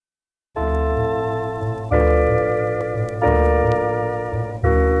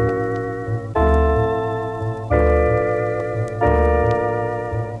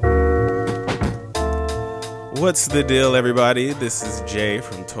What's the deal, everybody? This is Jay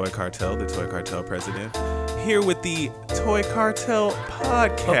from Toy Cartel, the Toy Cartel president, here with the Toy Cartel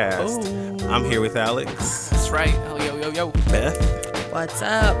podcast. I'm here with Alex. That's right. Oh, yo. Beth. What's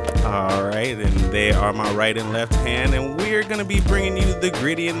up? All right, and they are my right and left hand, and we're going to be bringing you the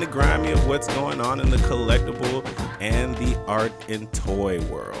gritty and the grimy of what's going on in the collectible and the art and toy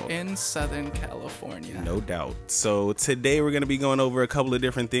world. In Southern California. No doubt. So today we're going to be going over a couple of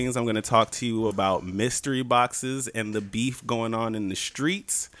different things. I'm going to talk to you about mystery boxes and the beef going on in the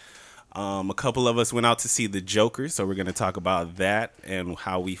streets. A couple of us went out to see The Joker, so we're going to talk about that and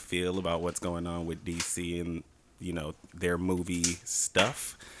how we feel about what's going on with DC and, you know, their movie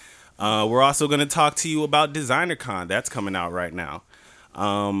stuff. We're also going to talk to you about Designer Con. That's coming out right now.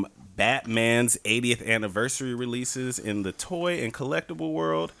 Batman's 80th anniversary releases in the toy and collectible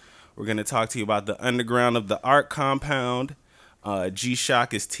world. We're going to talk to you about the underground of the art compound.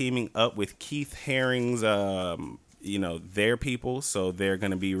 G-Shock is teaming up with Keith Haring's, their people. So they're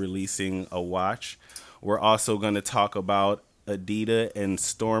going to be releasing a watch. We're also going to talk about Adidas and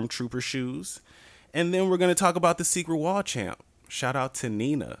Stormtrooper shoes. And then we're going to talk about the Secret Wall champ. Shout out to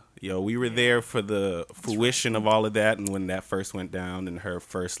Nina. Yo, we were there for the fruition of all of that and when that first went down and her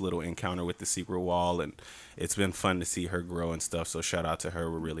first little encounter with the Secret Wall. And it's been fun to see her grow and stuff. So shout out to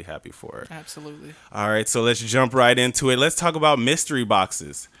her. We're really happy for her. Absolutely. All right, so let's jump right into it. Let's talk about mystery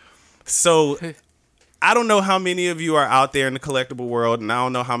boxes. So I don't know how many of you are out there in the collectible world, and I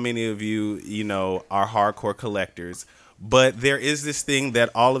don't know how many of you, are hardcore collectors. But there is this thing that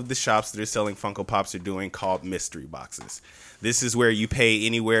all of the shops that are selling Funko Pops are doing called mystery boxes. This is where you pay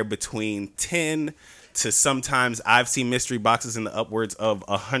anywhere between $10 to sometimes I've seen mystery boxes in the upwards of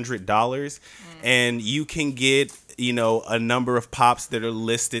 $100. And you can get, a number of Pops that are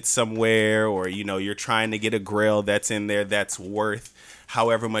listed somewhere, or, you're trying to get a Grail that's in there that's worth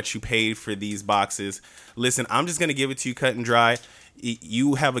however much you paid for these boxes. Listen, I'm just going to give it to you cut and dry.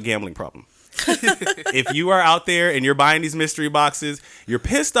 You have a gambling problem. If you are out there and you're buying these mystery boxes, you're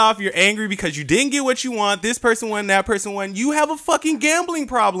pissed off, you're angry because you didn't get what you want, this person won, that person won, you have a fucking gambling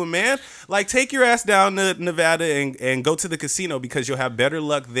problem, man. Like, take your ass down to Nevada and go to the casino because you'll have better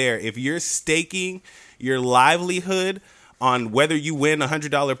luck there. If you're staking your livelihood on whether you win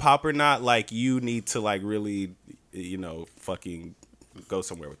 $100 pop or not, like, you need to, like, really, fucking go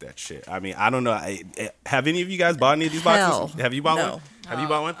somewhere with that shit. I mean, I don't know. Have any of you guys bought any of these boxes? Have you bought one? Have you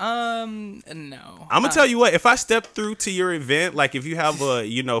bought one? No. I'm gonna tell you what. If I step through to your event, like if you have a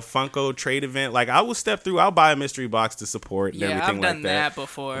Funko trade event, like I will step through. I'll buy a mystery box to support and everything like that. Yeah, I've done that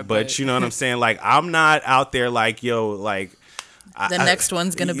before. But you know what I'm saying? Like I'm not out there like like. The next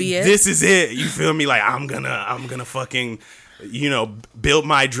one's gonna be it. This is it. You feel me? Like I'm gonna fucking. Build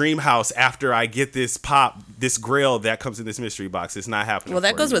my dream house after I get this Grail that comes in this mystery box. It's not happening. Well,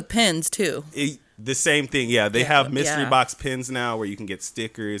 that goes with pins too. The same thing, yeah. They have mystery box pins now where you can get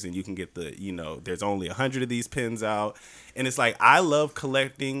stickers and you can get there's only 100 of these pins out. And it's like, I love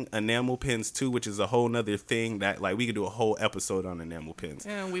collecting enamel pins too, which is a whole nother thing that like we could do a whole episode on enamel pins.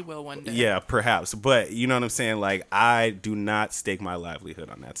 Yeah, we will one day. Yeah, perhaps. But you know what I'm saying? Like, I do not stake my livelihood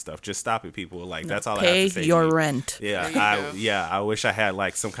on that stuff. Just stop it, people. Like, that's all I have to say. Pay your rent. Yeah, I wish I had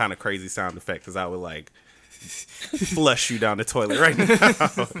like some kind of crazy sound effect because I would like flush you down the toilet right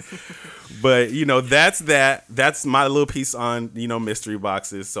now. But that's my little piece on mystery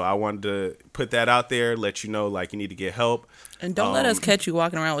boxes. So I wanted to put that out there, let you know like you need to get help, and don't let us catch you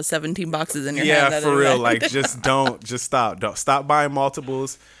walking around with 17 boxes in your hand. Yeah, for real. Like just stop buying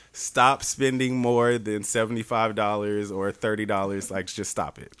multiples. Stop spending more than $75 or $30. Like, just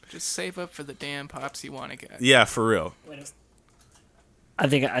stop it. Just save up for the damn Pops you want to get. Yeah, for real. I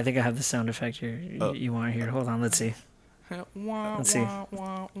think I have the sound effect here. You want to hear? Hold on, let's see. Let's see.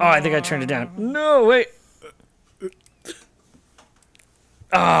 Oh, I think I turned it down. No, wait.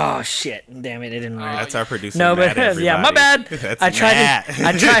 Oh shit! Damn it, it didn't work. That's our producer. No, but yeah, my bad. That's I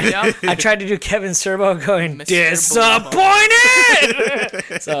tried to do Kevin Sorbo going disappointed.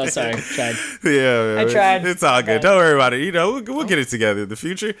 So sorry, tried. Yeah, I tried. It's all good. Don't worry about it. We'll get it together in the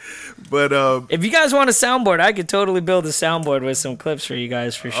future. But if you guys want a soundboard, I could totally build a soundboard with some clips for you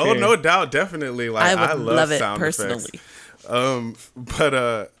guys for sure. Oh, no doubt, definitely. Like I would love it sound personally.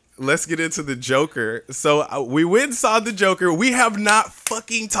 But let's get into the Joker. So we went and saw the Joker. We have not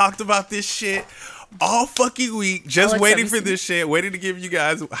fucking talked about this shit all fucking week. Just waiting for this shit. Waiting to give you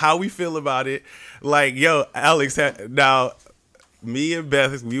guys how we feel about it. Like, yo, Alex, now me and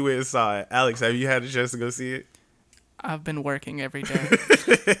Beth, we went and saw it. Alex, have you had a chance to go see it? I've been working every day.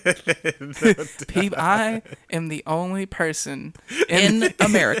 believe I am the only person In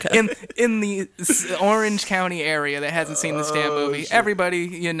America. in the Orange County area that hasn't seen this damn movie. Shit. Everybody,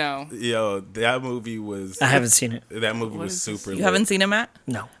 you know. Yo, that movie was. I haven't seen it. That movie What was is this? super. You lit. haven't seen it, Matt?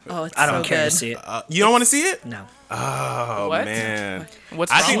 No. Oh, it's I don't so care good. to see it. You don't want to see it? No. Oh What? man.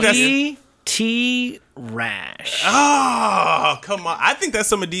 What's I wrong think with that's. you? T Rash. Oh, come on. I think that's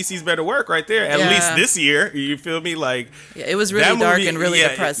some of DC's better work right there. At Yeah. least this year. You feel me? Like, Yeah, it was that really dark movie- and really yeah,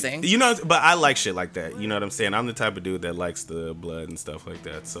 depressing. You know, but I like shit like that. You know what I'm saying? I'm the type of dude that likes the blood and stuff like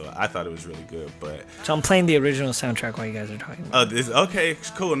that. So I thought it was really good. But So I'm playing the original soundtrack while you guys are talking about it. okay,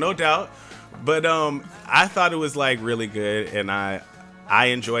 cool, no doubt. But I thought it was like really good, and I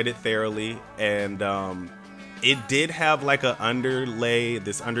enjoyed it thoroughly, and it did have like a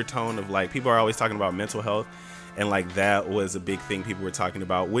this undertone of like people are always talking about mental health, and like that was a big thing people were talking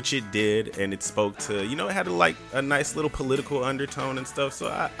about, which it did, and it spoke to, it had a nice little political undertone and stuff. So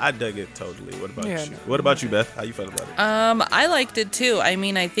I dug it totally. What about Yeah, you? no. What about you, Beth? How you felt about it? I liked it too. I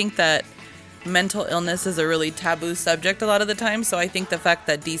mean, I think that mental illness is a really taboo subject a lot of the time. So I think the fact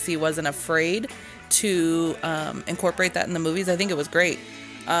that DC wasn't afraid to incorporate that in the movies, I think it was great.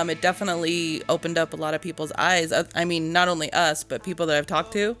 It definitely opened up a lot of people's eyes. I mean, not only us, but people that I've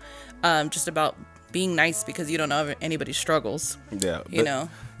talked to, just about being nice because you don't know anybody's struggles. Yeah, You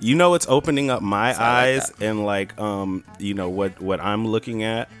know? it's opening up my I like eyes, that. and like what I'm looking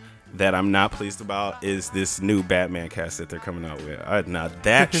at that I'm not pleased about is this new Batman cast that they're coming out with. Now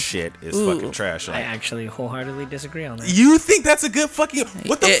that shit is fucking trash. I actually wholeheartedly disagree on that. You think that's a good fucking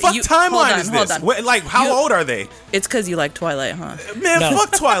what the fuck timeline is hold this? on. Like how You- old are they? It's because you like Twilight, huh? Man, No.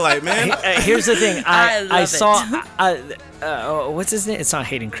 fuck Twilight, man. Here's the thing. I love I it. saw. What's his name? It's not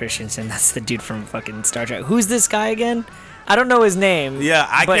Hayden Christensen. That's the dude from fucking Star Trek. Who's this guy again? I don't know his name. Yeah,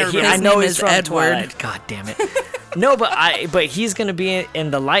 I but can't remember. I His know name he's is from Edward. Twilight. God damn it. No, but he's gonna be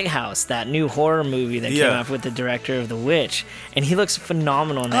in The Lighthouse, that new horror movie that came Yeah. out with the director of The Witch, and he looks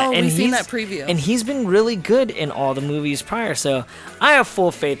phenomenal in that. Oh, and we've seen he's- that preview. and he's been really good in all the movies prior. So I have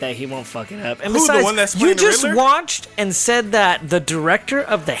full faith that he won't fuck it up. And Who, the besides, one that's you playing the just Riddler? watched and said that the director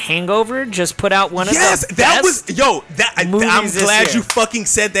of The Hangover just put out one of Yes, the that was best I'm movies this glad year. you fucking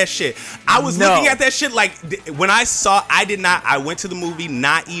said that shit. I was No. looking at that shit like when I went to the movie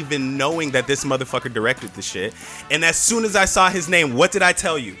not even knowing that this motherfucker directed the shit. And as soon as I saw his name, what did I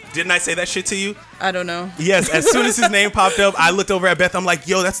tell you? Didn't I say that shit to you? I don't know. Yes, as soon as his name popped up, I looked over at Beth. I'm like,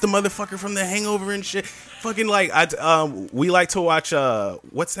 yo, that's the motherfucker from The Hangover and shit. Fucking like, we like to watch,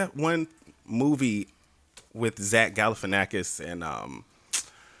 what's that one movie with Zach Galifianakis and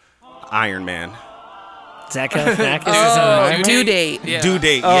Iron Man? Zach Galifianakis is in Oh, Iron Man? Due Date. Yeah. Due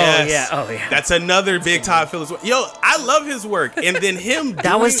Date, Oh, yes. yeah. Oh, yeah. That's another big Todd Phillips. Yo, I love his work. And then him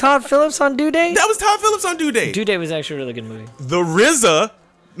That was Todd Phillips on Due Date? That was Todd Phillips on Due Date. Due Date was actually a really good movie. The RZA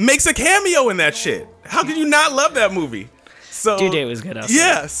makes a cameo in that shit. How could you not love that movie? So Due Date was good. Also.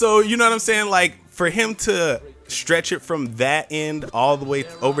 Yeah, so you know what I'm saying? Like for him to stretch it from that end all the way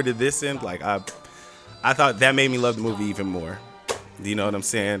over to this end, like I thought that made me love the movie even more. You know what I'm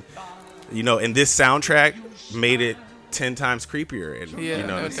saying? And this soundtrack made it 10 times creepier, and Yeah, you know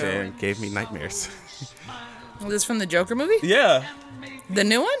no what I'm doubt. saying? Gave me nightmares. Was this from the Joker movie? Yeah. The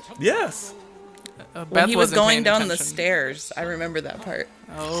new one? Yes. When Beth he was wasn't going paying down the attention. stairs. I remember that part.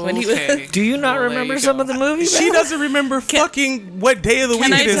 Okay. When he was- Do you not Well, there remember you some go. of the movie? She doesn't remember fucking what day of the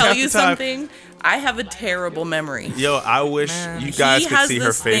Can week I it is tell half you the time. something? I have a terrible memory. Yo, I wish Man. you guys He could has see her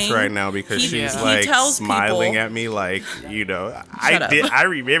this face thing- right now because he- she's he like tells smiling people- at me like, Shut I up. did. I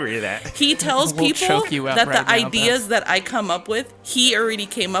remember that. He tells We'll people choke you out that right the now, ideas that I come up with, he already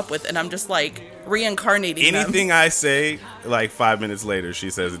came up with, and I'm just like reincarnating them. Anything I say, like 5 minutes later, she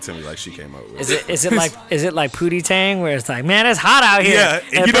says it to me like she came up with. Is it like Pootie Tang where it's like, man, it's hot out here. Yeah,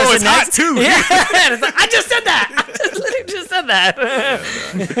 and the you know person it's hot next- too. Yeah, and it's like, I just said that. I just literally just said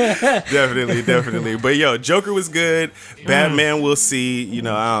that. Definitely. But yo, Joker was good. Batman, we'll see. I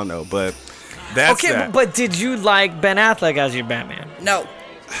don't know, but that's Okay, that. but did you like Ben Affleck as your Batman? No.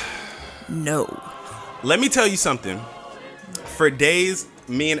 No. Let me tell you something. For days,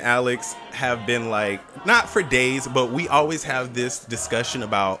 me and Alex have been like, not for days, but we always have this discussion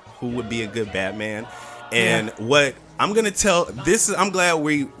about who would be a good Batman. And what I'm gonna tell I'm glad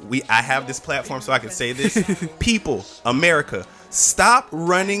I have this platform so I can say this. People, America, stop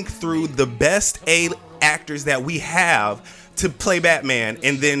running through the best actors that we have to play Batman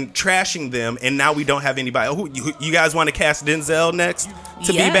and then trashing them, and now we don't have anybody. Oh, you guys want to cast Denzel next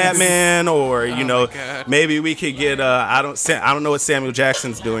to be Batman, or maybe we could get I don't know what Samuel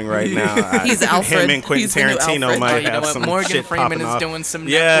Jackson's doing right now. He's Alfred. Him and Quentin Tarantino might have some Morgan shit Freeman popping is off. doing some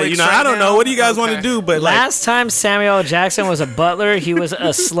Yeah, Netflix I don't right know. now? What do you guys want to do? But last time Samuel L. Jackson was a butler, he was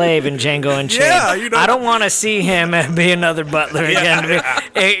a slave in Django Unchained. Yeah, I don't want to see him be another butler again.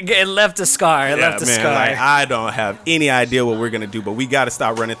 It left a scar. It left a scar. Like, I don't have any idea what we're gonna do, but we got to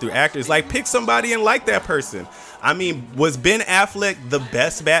stop running through actors. Like, pick somebody and like that person. I mean, was Ben Affleck the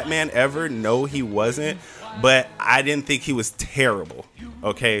best Batman ever? No, he wasn't. But I didn't think he was terrible.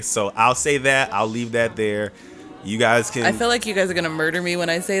 Okay, so I'll say that. I'll leave that there. You guys can. I feel like you guys are gonna murder me when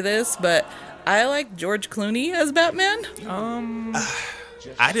I say this, but I like George Clooney as Batman.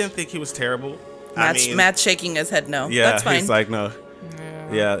 I didn't think he was terrible. Matt's shaking his head no. Yeah, That's fine. he's like, no.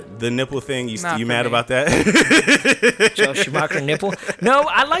 Yeah, the nipple thing. You Not mad for me. about that? Joe Schumacher nipple. No,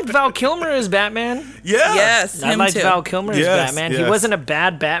 I liked Val Kilmer as Batman. Yeah. Yes, I him liked too. Val Kilmer as Yes, Batman. yes. He wasn't a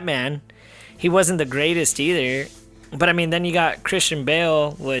bad Batman. He wasn't the greatest either. But I mean, then you got Christian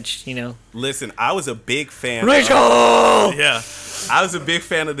Bale, which Listen, I was a big fan. Rachel. Yeah, I was a big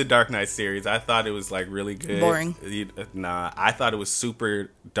fan of the Dark Knight series. I thought it was like really good. Boring. Nah, I thought it was super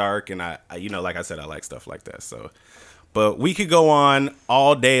dark, and I like I said, I like stuff like that. So, but we could go on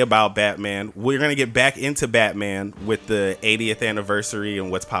all day about Batman. We're gonna get back into Batman with the 80th anniversary and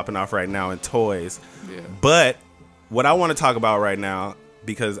what's popping off right now in toys. Yeah. But what I want to talk about right now,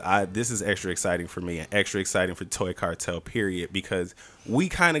 because this is extra exciting for me and extra exciting for Toy Cartel, period, because we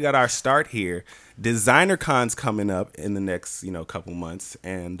kind of got our start here. Designer Con's coming up in the next, couple months,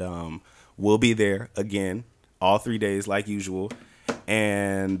 and we'll be there again all 3 days like usual.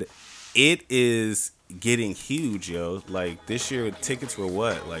 And it is getting huge, yo. Like, this year tickets were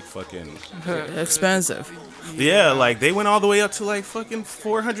what? Like fucking Expensive. yeah, like they went all the way up to like fucking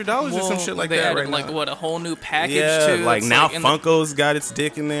 $400 or some shit like they that added, right like now. what, a whole new package Yeah, too. like It's now in the- Funko's got its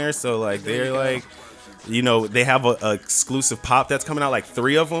dick in there, so like they're like, they have a exclusive pop that's coming out, like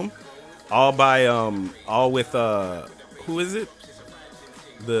 3 of them, all by all with who is it?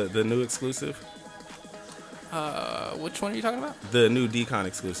 The new exclusive, which one are you talking about? the new Decon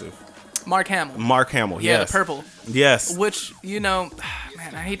exclusive, Mark Hamill. Mark Hamill. Yeah, Yes, the purple. Yes. Which, man,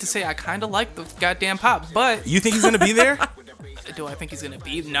 I hate to say, I kind of like the goddamn pop, but You think he's gonna be there? do I think he's gonna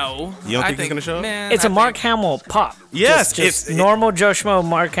be? No. You don't I think he's gonna show up? Man, It's a a Mark Hamill pop. Yes, just it's normal Joe Schmo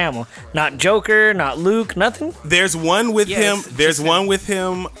Mark Hamill. Not Joker, not Luke, nothing. There's one with Yes, him. There's just one with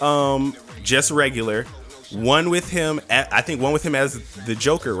him, just regular. One with him. I think one with him as the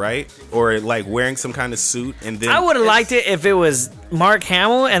Joker, right? Or like wearing some kind of suit, and then I would have liked it if it was Mark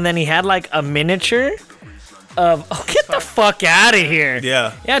Hamill and then he had like a miniature of. Oh, get the fuck out of here!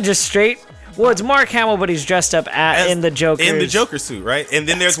 Yeah. Yeah, just straight. Well, it's Mark Hamill, but he's dressed up in the Joker. in the Joker suit, right? And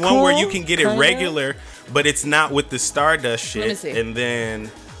then there's one where you cool, can get it kinda. regular, but it's not with the Stardust Let me shit. see. And then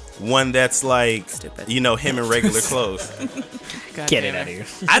one that's like, Stupid. him in regular clothes. Get it out of here.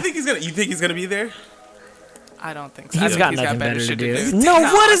 I think he's gonna. You think he's gonna be there? I don't think so. I He's think got he's nothing got better to shit do. No,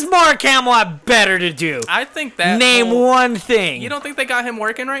 what does Mark Hamill have better to do? I think that. Name whole- one thing. You don't think they got him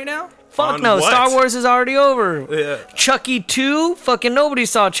working right now? Fuck On no, what? Star Wars is already over. Yeah. Chucky 2, fucking nobody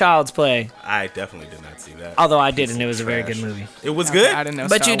saw Child's Play. I definitely did not see that. Although I did, and it was a very good movie. It was good. I didn't know.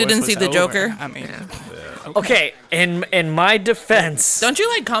 But Star you didn't Wars see was the over. Joker? I mean, Okay, in my defense, Don't you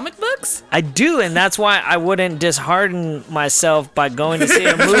like comic books? I do, and that's why I wouldn't dishearten myself by going to see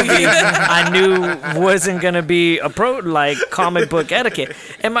a movie I knew wasn't gonna be like comic book etiquette.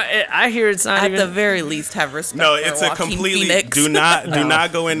 And I hear it's not At even. the very least, have respect. No, for it's a Joaquin completely. Phoenix. Do not No.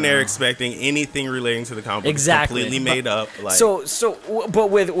 go in there expecting anything relating to the comic book. It's Exactly. completely made up. Like,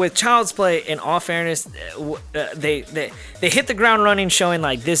 But with Child's Play, in all fairness, they hit the ground running, showing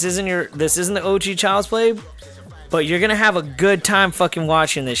like this isn't the OG Child's Play, but you're gonna have a good time fucking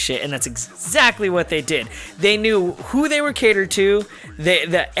watching this shit, and that's exactly what they did. They knew who they were catered to.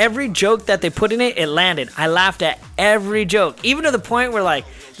 Every joke that they put in it landed. I laughed at every joke, even to the point where like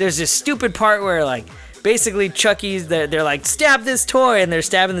there's this stupid part where like. Basically, Chucky's, they're like, stab this toy, and they're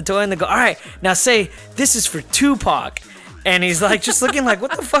stabbing the toy, and they go, all right, now say, this is for Tupac. And he's like, just looking like,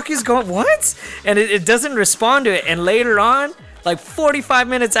 what the fuck is going, what? And it doesn't respond to it. And later on, like 45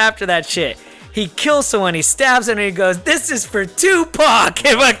 minutes after that shit, he kills someone, he stabs him, and he goes, this is for Tupac,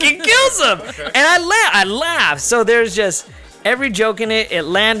 and fucking kills him. And I laugh. So there's just, every joke in it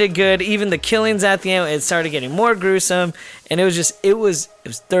landed good. Even the killings at the end, it started getting more gruesome. And it was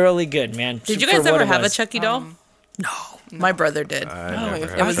thoroughly good, man. Did you for guys what ever it have a was. Chucky doll? no. My brother did. I never if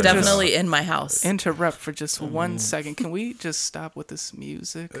had It was I could that. definitely in my house. interrupt for just 1 second. Can we just stop with this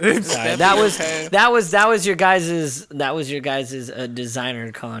music? Sorry, that was your guys's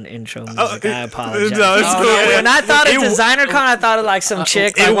designer con intro music. I apologize. No, it's cool. When I thought of designer con, I thought of like some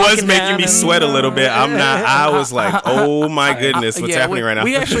chick. It like, was walking making down me and- sweat a little bit. I was like, oh my goodness, what's happening right now?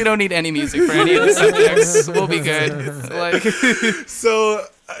 We actually don't need any music for any of the subjects. We'll be good. Like, So,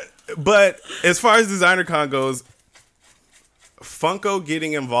 but as far as designer con goes, Funko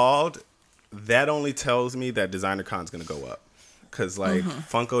getting involved, that only tells me that designer con's gonna go up. Cause like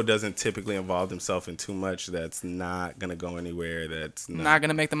Funko doesn't typically involve themselves in too much that's not gonna go anywhere. That's not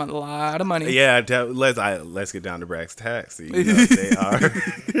gonna make them a lot of money. Yeah, let's get down to brass tacks. You know,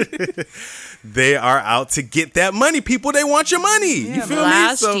 they are out to get that money. People, they want your money. You feel me?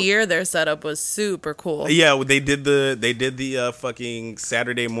 Last So- year, their setup was super cool. Yeah, they did the fucking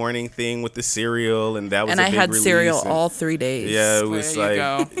Saturday morning thing with the cereal, and that was And a I big had release, cereal and- all 3 days. Yeah, it was There you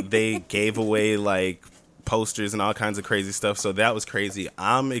like go. they gave away like posters and all kinds of crazy stuff. So that was crazy.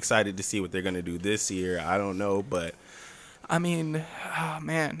 I'm excited to see what they're gonna do this year. I don't know, but I mean, oh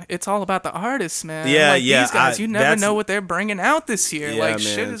man, it's all about the artists, man. Yeah, like, yeah, These guys, you never that's- know what they're bringing out this year. Yeah, like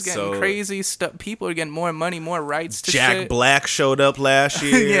shit man, is getting so- crazy. Stuff. People are getting more money, more rights to Jack shit. Black showed up last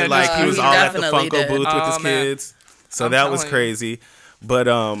year. Yeah, like just- he was he all at the definitely Funko did. booth with Oh, his man. kids. So I'm that was telling you. crazy. But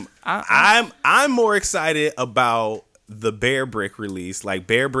I'm more excited about the Bear Brick release. Like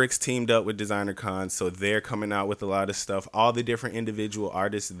Bear Bricks teamed up with Designer Con, so they're coming out with a lot of stuff. All the different individual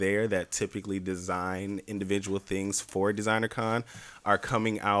artists there that typically design individual things for Designer Con are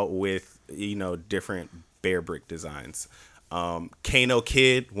coming out with, you know, different Bear Brick designs. Kano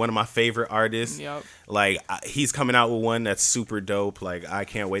Kid, one of my favorite artists. Yep. Like he's coming out with one that's super dope. Like I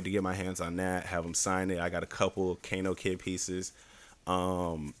can't wait to get my hands on that. Have him sign it. I got a couple Kano Kid pieces.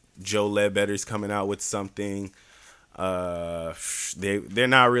 Joe Ledbetter's coming out with something. They're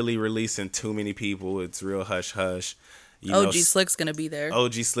not really releasing too many people. It's real hush hush. You know, OG Slick's gonna be there.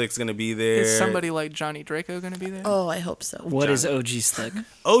 OG Slick's gonna be there. Is somebody like Johnny Draco gonna be there? Oh, I hope so. What is OG Slick?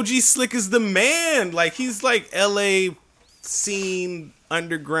 OG Slick is the man. Like he's like LA scene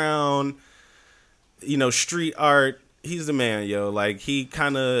underground, you know, street art. He's the man, yo. Like he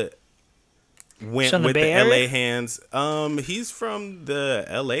kind of went From the with the Bay LA Area? hands. He's from the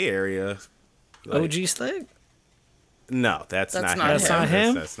LA area. Like, OG Slick? No, that's not him. That's not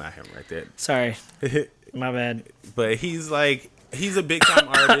him? That's not him right there. Sorry, my bad. But he's a big time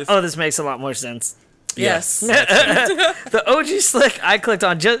artist. Oh, this makes a lot more sense. Yes. The OG Slick I clicked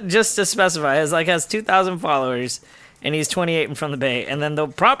on just to specify has 2,000 followers, and he's 28 and from the Bay. And then the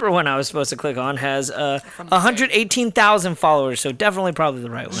proper one I was supposed to click on has 118,000 followers, so definitely probably the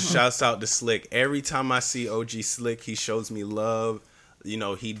right one. Shouts out to Slick. Every time I see OG Slick, he shows me love. You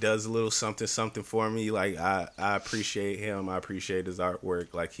know, he does a little something for me. Like I appreciate him. I appreciate his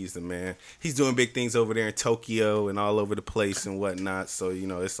artwork. Like he's the man. He's doing big things over there in Tokyo and all over the place and whatnot. So, you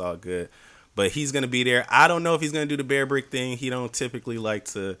know, it's all good. But he's gonna be there. I don't know if he's gonna do the Bear Brick thing. He don't typically like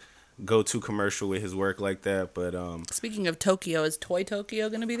to go too commercial with his work like that. But Speaking of Tokyo, is Toy Tokyo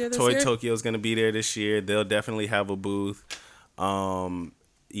gonna be there this Toy year? Tokyo's gonna be there this year. They'll definitely have a booth.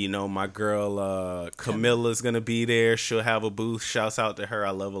 You know, my girl Camilla's gonna be there. She'll have a booth. Shouts out to her. I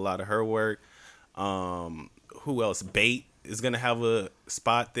love a lot of her work. Who else? Bait is gonna have a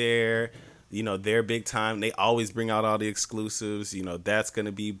spot there. You know, they're big time. They always bring out all the exclusives. You know, that's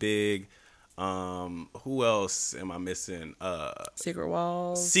gonna be big. Who else am I missing? Secret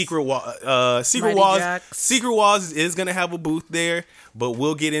Walls. Secret Mighty Walls. Jacks. Secret Walls is gonna have a booth there, but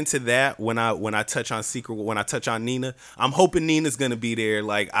we'll get into that when I touch on Nina. I'm hoping Nina's gonna be there.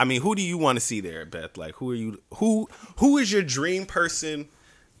 Like, I mean, who do you want to see there, Beth? Like, who is your dream person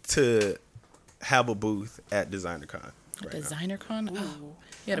to have a booth at Designer Con? Right now? Designer Con? Oh,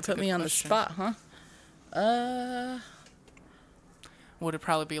 you had to that's a put me good on question. the spot, huh? Would it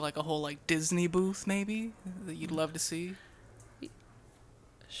probably be like a whole like Disney booth maybe that you'd love to see?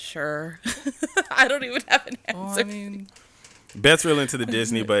 Sure. I don't even have an Well, answer. I mean, Beth's real into the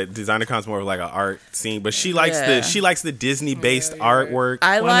Disney, but Designer Con's more of like an art scene. But she likes the Disney based artwork.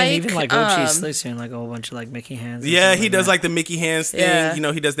 I Well, I mean, like even like OG Slick's doing like a whole bunch of like Mickey hands. and Yeah, stuff he like does that. like the Mickey hands thing. Yeah. You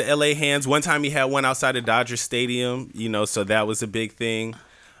know, he does the LA hands. One time he had one outside of Dodger Stadium, you know, so that was a big thing.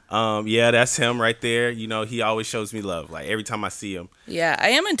 Yeah, that's him right there. You know, he always shows me love. Like every time I see him. Yeah, I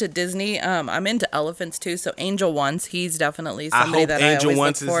am into Disney. I'm into elephants too. So Angel Once, he's definitely I somebody hope that Angel I always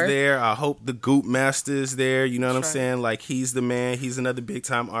Once look is for. there. I hope the Goop Master is there. You know what I'm That's right. saying? Like he's the man. He's another big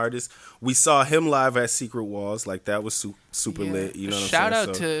time artist. We saw him live at Secret Walls. Like that was super Yeah. lit. You know what Shout I'm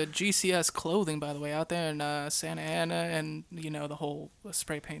out saying? to GCS Clothing, by the way, out there in Santa Ana, and the whole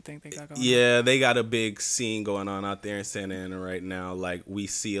spray paint thing they got going. Yeah, they got a big scene going on out there in Santa Ana right now. Like we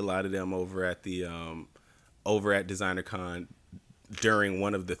see a lot of them over at the over at Designer Con during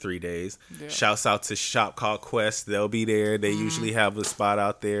one of the 3 days. Yeah. Shouts out to Shop Called Quest. They'll be there. They usually have a spot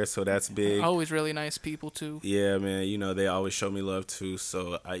out there, so that's big. Always really nice people too. Yeah, man. You know, they always show me love too.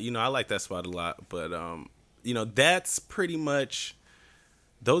 So I like that spot a lot. But that's pretty much.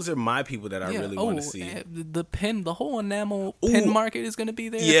 Those are my people that I really want to see. The pin, the whole enamel pin market is gonna be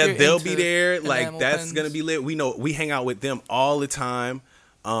there. if Yeah, you're they'll into be there. Like enamel that's pins. gonna be lit. We hang out with them all the time.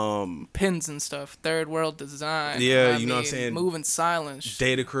 Pins and stuff. Third World Design. Yeah, you know what I'm saying? Moving Silence.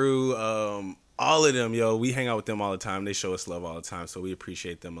 Data Crew, all of them, yo. We hang out with them all the time. They show us love all the time, so we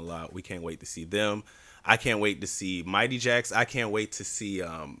appreciate them a lot. We can't wait to see them. I can't wait to see Mighty Jacks. I can't wait to see.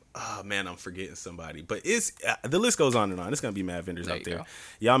 Oh man, I'm forgetting somebody, but it's the list goes on and on. It's gonna be mad vendors There out you there. go.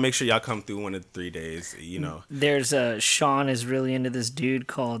 Y'all make sure y'all come through one of the 3 days. You know, There's Sean is really into this dude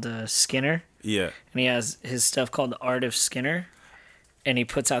called Skinner, yeah. and he has his stuff called the Art of Skinner, and he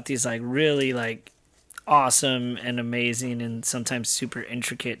puts out these like really like awesome and amazing and sometimes super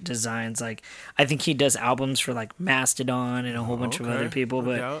intricate designs. Like I think he does albums for like Mastodon and a whole bunch of okay. other people,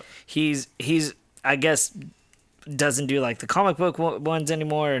 Look but out. he's I guess doesn't do like the comic book ones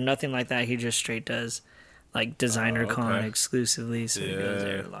anymore or nothing like that. He just straight does like Designer Con okay. exclusively, so he goes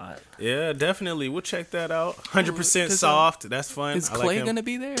there Yeah. a lot. Yeah, definitely. We'll check that out. 100% Does, soft. That's fun. Is I like Clay him. gonna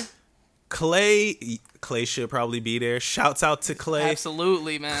be there? Clay should probably be there. Shouts out to Clay.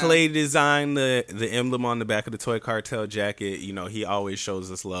 Absolutely, man. Clay designed the emblem on the back of the Toy Cartel jacket. You know, he always shows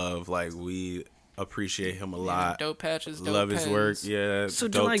us love. Like we appreciate him a lot. Dope patches, dope Love his work. pens. Yeah. So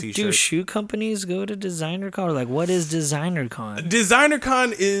dope do t-shirts. shoe companies go to Designer Con? Or like what is Designer Con? Designer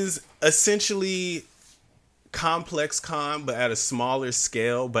Con is essentially Complex Con, but at a smaller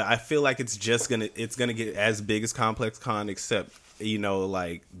scale. But I feel like it's gonna get as big as Complex Con, except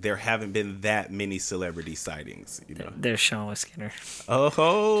like there haven't been that many celebrity sightings. There's Sean with Skinner.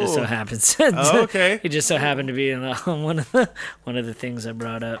 Oh, Just so happens. Oh, okay. He just so happened to be in one of the things I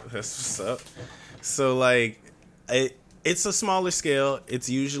brought up. That's what's up. So like, it's a smaller scale. It's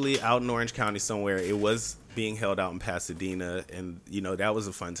usually out in Orange County somewhere. It was being held out in Pasadena, and that was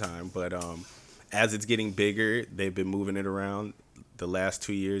a fun time. But as it's getting bigger, they've been moving it around. The last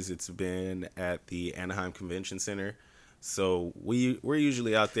 2 years, it's been at the Anaheim Convention Center. So we're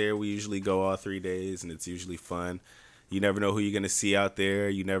usually out there. We usually go all 3 days, and it's usually fun. You never know who you're going to see out there.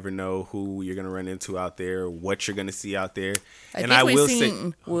 You never know who you're going to run into out there, what you're going to see out there. I think we've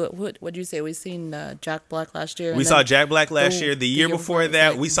seen, what'd you say? We've seen Jack Black last year. We saw Jack Black last year. The year before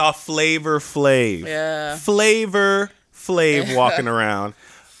that, we saw Flavor Flav. Yeah. Flavor Flav walking around.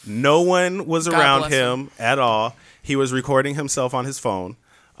 No one was God around bless him at all. He was recording himself on his phone.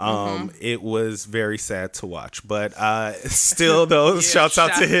 It was very sad to watch, but still, though, shouts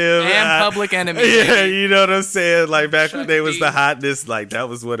out to him and Public Enemy. Yeah, baby. you know what I'm saying. Like back when Chuck they was D. the hotness, like that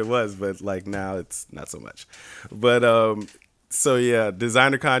was what it was. But like now, it's not so much. But so yeah,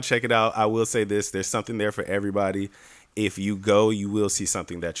 Designer Con, check it out. I will say this: there's something there for everybody. If you go, you will see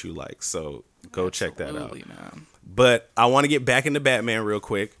something that you like. So go check that out. Absolutely, man. But I want to get back into Batman real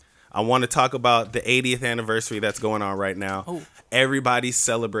quick. I want to talk about the 80th anniversary that's going on right now. Oh. Everybody's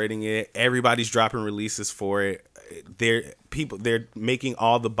celebrating it. Everybody's dropping releases for it. They're making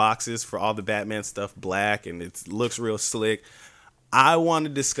all the boxes for all the Batman stuff black, and it looks real slick. I want to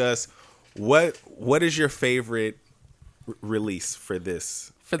discuss what is your favorite release for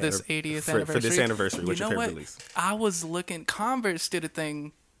this? For this 80th anniversary. For this anniversary, what's your favorite release? I was looking. Converse did a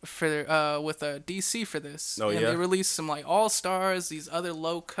thing for with DC for this. Oh, and yeah? they released some like All Stars, these other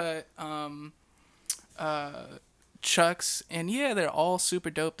low cut Chucks, and yeah, they're all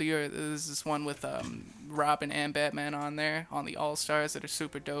super dope. There's this one with Robin and Batman on there on the All Stars that are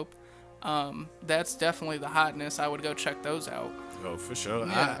super dope. That's definitely the hotness. I would go check those out. Oh, for sure.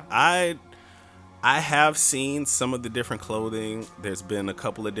 Yeah. I have seen some of the different clothing. There's been a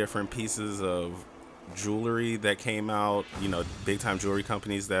couple of different pieces of jewelry that came out, big time jewelry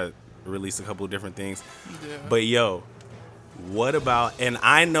companies that released a couple of different things. Yeah. But yo, what about, and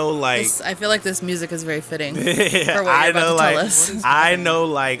I know like I feel like this music is very fitting for what I you're about know to like tell us. I know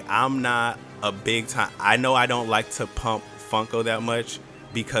like I'm not a big time, I know I don't like to pump Funko that much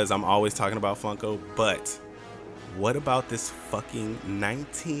because I'm always talking about Funko, but what about this fucking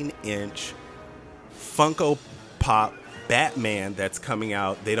 19-inch Funko Pop Batman that's coming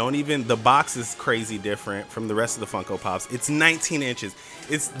out? They don't even, the box is crazy different from the rest of the Funko Pops. It's 19 inches.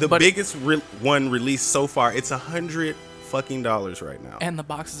 It's the biggest one released so far. It's $100 fucking right now. And the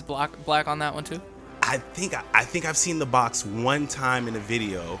box is black on that one too? I think I've seen the box one time in a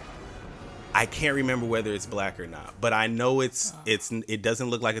video. I can't remember whether it's black or not, but I know it doesn't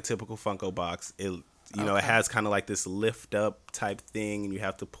look like a typical Funko box. It it has kind of like this lift up type thing, and you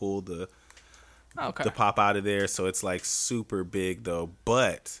have to pull the pop out of there, so it's like super big though.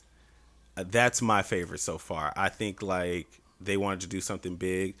 But that's my favorite so far. I think like they wanted to do something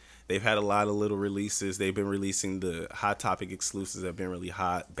big. They've had a lot of little releases. They've been releasing the Hot Topic exclusives that have been really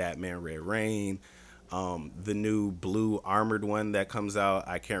hot. Batman Red Rain. The new blue armored one that comes out,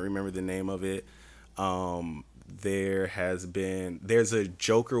 I can't remember the name of it. There's a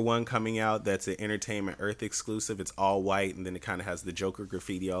Joker one coming out that's an Entertainment Earth exclusive. It's all white, and then it kind of has the Joker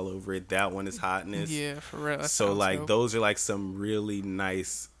graffiti all over it. That one is hotness. Yeah, for real. So like those are like some really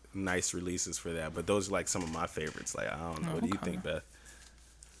nice releases for that. But those are like some of my favorites. Like I don't know. What do you think, Beth?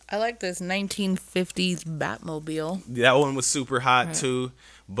 I like this 1950s Batmobile. That one was super hot too,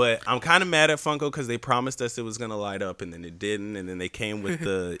 but I'm kind of mad at Funko because they promised us it was gonna light up and then it didn't, and then they came with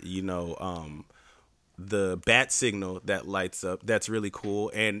the the bat signal that lights up. That's really cool.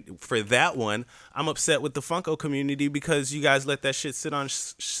 And for that one, I'm upset with the Funko community because you guys let that shit sit on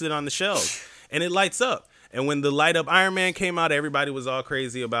the shelves and it lights up. And when the light up Iron Man came out, everybody was all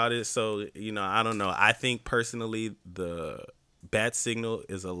crazy about it. So I don't know. I think personally the bat signal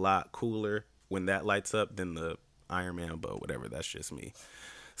is a lot cooler when that lights up than the Iron Man, but whatever, that's just me.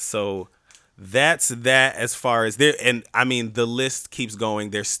 So that's that as far as there. And I mean, the list keeps going.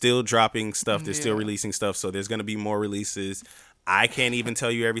 They're still dropping stuff. They're still releasing stuff. So there's going to be more releases. I can't even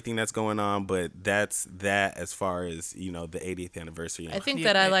tell you everything that's going on, but that's that as far as, the 80th anniversary. I think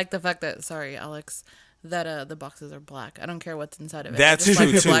that I like the fact that, sorry, Alex, that the boxes are black. I don't care what's inside of it. That's true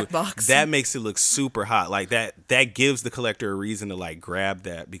like the too. Black box. That makes it look super hot. Like that gives the collector a reason to like grab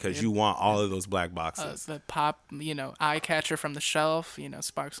that because you want all of those black boxes. The pop, eye catcher from the shelf,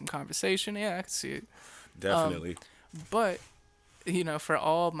 spark some conversation. Yeah, I can see it. Definitely. But for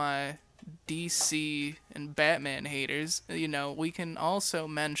all my DC and Batman haters, we can also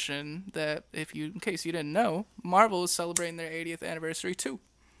mention that in case you didn't know, Marvel is celebrating their 80th anniversary too,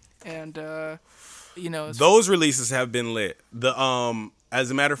 and those releases have been lit.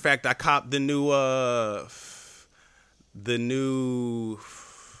 As a matter of fact, I copped the new I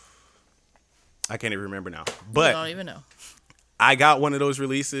can't even remember now. But I don't even know. I got one of those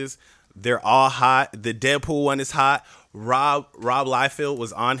releases. They're all hot. The Deadpool one is hot. Rob Liefeld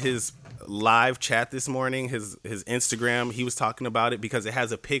was on his live chat this morning, his Instagram. He was talking about it because it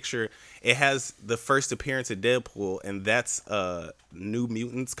has a picture. It has the first appearance of Deadpool, and that's a New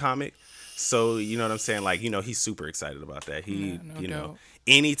Mutants comic. So, you know what I'm saying? Like, he's super excited about that.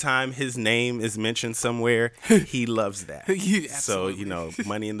 Anytime his name is mentioned somewhere, he loves that. So,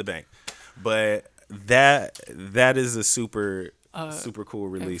 money in the bank. But that is a super cool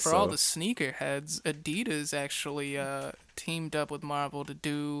release. For all the sneakerheads, Adidas actually teamed up with Marvel they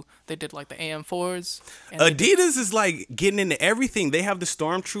did like the AM4s. Adidas is like getting into everything. They have the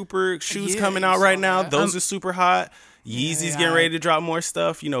Stormtrooper shoes coming out right now. Those are super hot. Yeezy's getting ready to drop more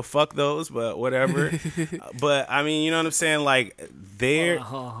stuff. Fuck those, but whatever. But I mean, you know what I'm saying? Like they're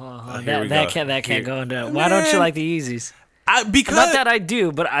that can't go into. Why don't you like the Yeezys? Because about that I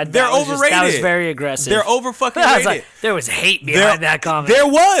do, but they're overrated. That was very aggressive. They're over fucking rated. Like, there was hate behind that comment. There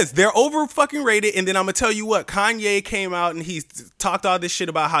was. They're over fucking rated. And then I'm gonna tell you what, Kanye came out and he talked all this shit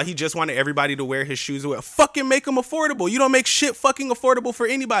about how he just wanted everybody to wear his shoes. Fucking make them affordable. You don't make shit fucking affordable for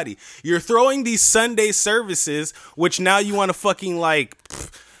anybody. You're throwing these Sunday services, which now you want to fucking like.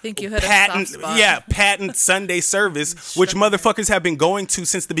 Think you hit a soft spot. Patent Sunday service, which motherfuckers have been going to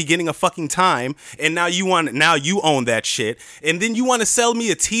since the beginning of fucking time, and now you own that shit, and then you want to sell me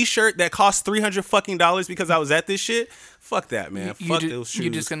a T-shirt that costs $300 fucking because I was at this shit. Fuck that, man. Fuck those shoes.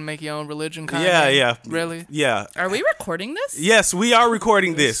 You just gonna make your own religion? Yeah. Really? Yeah. Are we recording this? Yes, we are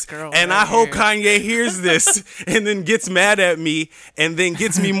recording this, and I hope Kanye hears this and then gets mad at me and then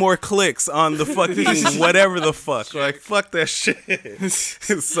gets me more clicks on the fucking whatever the fuck. Like fuck that shit.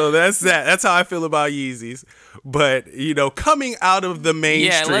 So that's that. That's how I feel about Yeezys. But coming out of the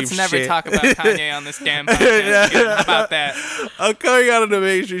mainstream, let's never talk about Kanye on this damn podcast. How about that? I'm coming out of the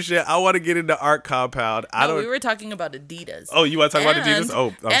mainstream shit. I want to get into Art Compound. We were talking about Adidas. Adidas. Oh, you want to talk about Adidas?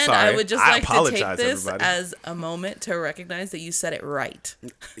 Oh, I'm and sorry. I would just like to apologize, take this everybody. as a moment to recognize that you said it right.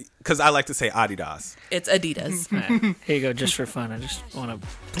 Because I like to say Adidas. It's Adidas. Here you go, just for fun. I just want to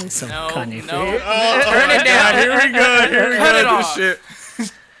play some Kanye for no. you. Turn it down. Here we go. Here we Cut go. it This off. shit.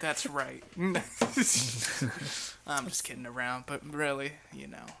 That's right. I'm just kidding around, but really,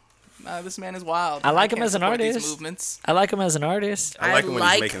 this man is wild. I like him can't as an support these artist. movements. I like him as an artist. I like him when he's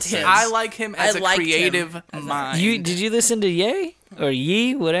liked making him. sense. I like him as I a liked him creative as a- mind. Did you listen to Ye or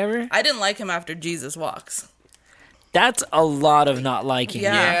Yee, whatever? I didn't like him after Jesus Walks. That's a lot of not liking.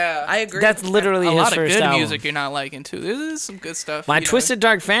 Yeah. I agree. That's literally a his lot of first good album. music you're not liking too. There's some good stuff. My you know. Twisted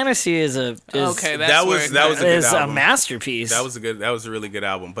Dark Fantasy is Okay, that's That where was it that was a good is a album. masterpiece. That was a really good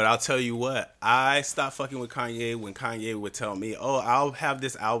album. But I'll tell you what, I stopped fucking with Kanye when Kanye would tell me, "Oh, I'll have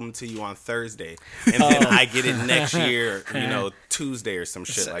this album to you on Thursday," and then I get it next year, Tuesday or some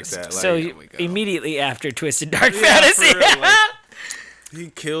shit like that. Like, so we go. immediately after Twisted Dark yeah, Fantasy. for real, like, he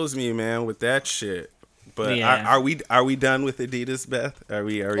kills me, man, with that shit. But Yeah. are we done with Adidas, Beth? Are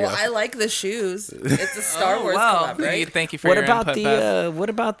we? Well, off? I like the shoes. It's a Star Wars wow. collab, right? Thank you for What your about input, Beth. the what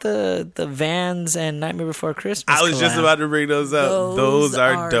about the Vans and Nightmare Before Christmas? I was just collab? about to bring those up. Those Those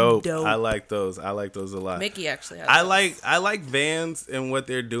are are dope. dope. I like those. I like those a lot. Mickey actually has I those. like Vans and what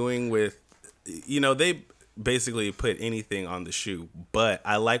they're doing with, they basically put anything on the shoe, but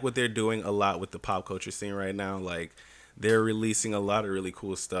I like what they're doing a lot with the pop culture scene right now. Like they're releasing a lot of really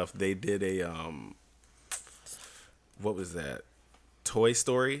cool stuff. They did a what was that? Toy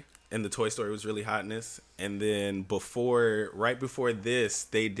Story, and the Toy Story was really hotness. And then right before this,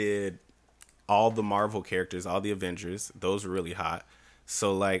 they did all the Marvel characters, all the Avengers. Those were really hot.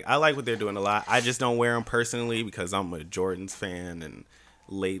 So like, I like what they're doing a lot. I just don't wear them personally because I'm a Jordans fan, and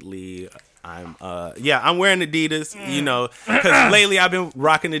lately I'm wearing Adidas, because lately I've been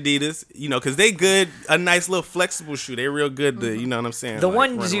rocking Adidas, because they good, a nice little flexible shoe. They're real good to, you know what I'm saying? The like,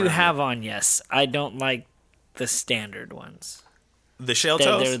 ones run you around have on, yes. I don't like the standard ones. with. The shell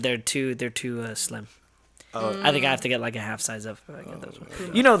They're toes. they're too slim. Oh. I think I have to get like a half size up if I get those ones.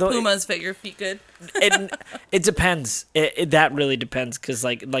 The Pumas fit your feet good. it depends. That really depends because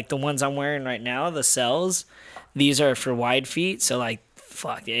like the ones I'm wearing right now, the cells, these are for wide feet. So like,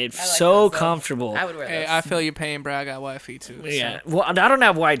 fuck, it's I like so those, though. comfortable. I would wear Hey, those. I feel your pain, bro. I got wide feet too. Yeah. Well, I don't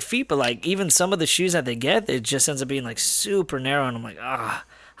have wide feet, but like even some of the shoes that they get, it just ends up being like super narrow, and I'm like, I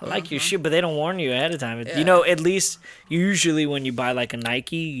like your shoe, but they don't warn you ahead of time. Yeah. At least usually when you buy like a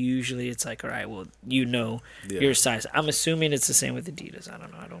Nike, usually it's like, all right, well, your size. I'm assuming it's the same with Adidas. I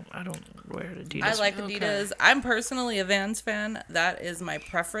don't know. I don't wear Adidas. I like Adidas. I'm personally a Vans fan. That is my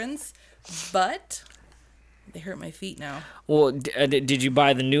preference, but they hurt my feet now. Well, did you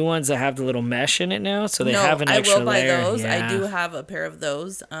buy the new ones that have the little mesh in it now? So they No, have an extra I will buy layer. those. I Yeah. do have a pair of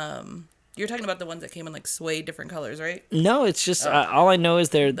those. You're talking about the ones that came in like suede different colors, right? No, it's just all I know is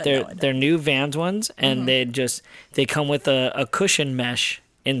they're Then no, I don't. they're new Vans ones, and they come with a cushion mesh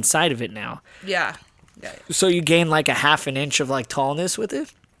inside of it now. Yeah. So you gain like a half an inch of like tallness with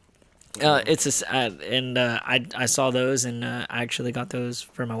it. I saw those, and I actually got those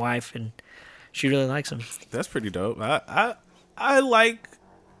for my wife, and she really likes them. That's pretty dope. I like,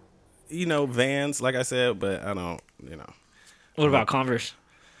 Vans, like I said, but I don't, What about Converse?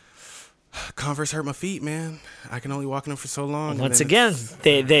 Converse hurt my feet, man. I can only walk in them for so long. and Once then again, it's-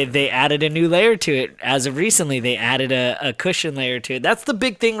 they added a new layer to it. As of recently, they added a cushion layer to it. That's the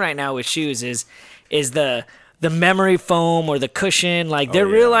big thing right now with shoes is the memory foam or the cushion. Like they're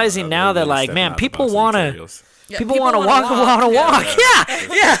yeah, realizing they're now that really like, stepping man, out the people box of want to. materials. Yeah, People want to walk.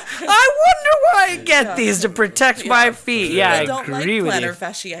 Yeah. I wonder why I get these to protect my feet. Yeah, I don't like agree with plantar you.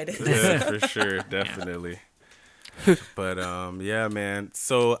 fasciitis. Yeah, for sure, definitely. But yeah, man.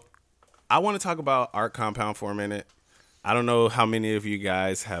 So I want to talk about Art Compound for a minute. I don't know how many of you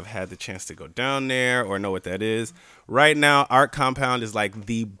guys have had the chance to go down there or know what that is. Right now, Art Compound is like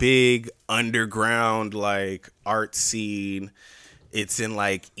the big underground like art scene. It's in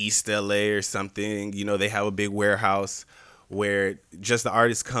like East LA or something. They have a big warehouse where just the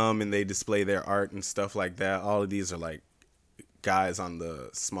artists come and they display their art and stuff like that. All of these are like guys on the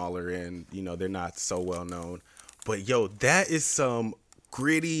smaller end. They're not so well known. But yo, that is some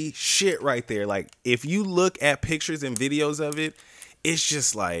gritty shit right there. Like if you look at pictures and videos of it, it's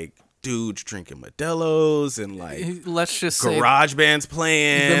just like dudes drinking Modelo's and like Let's just say garage bands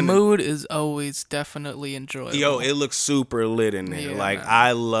playing. the mood is always definitely enjoyable. Yo, it looks super lit in there. Yeah, like man.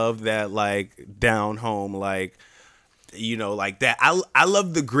 I love that like down home like like that. I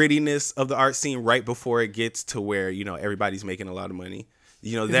love the grittiness of the art scene right before it gets to where everybody's making a lot of money.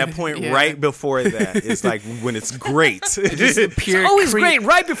 You know, that point Yeah. right before that is like when it's great. Pure Always great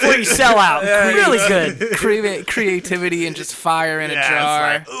right before you sell out. Really good. creativity and just fire in a Yeah,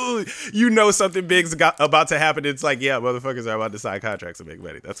 jar. it's like, ooh, you know something big's about to happen. It's like, yeah, motherfuckers are about to sign contracts and make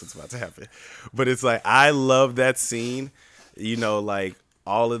money. That's what's about to happen. But it's like, I love that scene. You know, like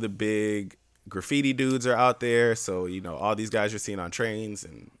all of the big graffiti dudes are out there. So, you know, all these guys you're seeing on trains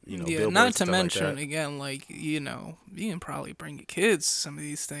and, you know, Yeah, billboards not and to stuff mention like that. again, like, you know, you can probably bring your kids to some of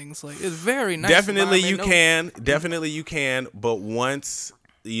these things. Like, it's very nice. Definitely you environment. can. Definitely you can. But once,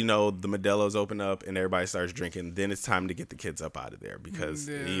 you know, the Modelo's open up and everybody starts drinking, then it's time to get the kids up out of there because,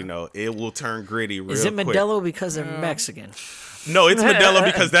 Yeah. you know, it will turn gritty real Is it quick. Modelo because they're Mexican? No, it's Modelo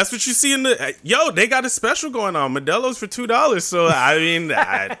because that's what you see in the. Yo, they got a special going on. Modelo's for $2. So I mean,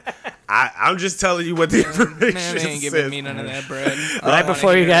 I'm just telling you what the information Man, they ain't says. giving me none of that bread. Right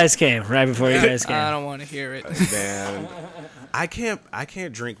before you guys came. Right before you guys I came. don't want to hear it. Man, I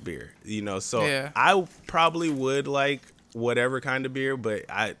can't drink beer. You know, so Yeah. I probably would like whatever kind of beer, but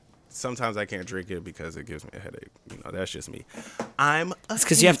sometimes I can't drink it because it gives me a headache. You know, that's just me. It's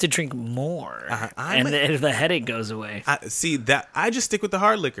because you have to drink more, I'm and the headache goes away. I just stick with the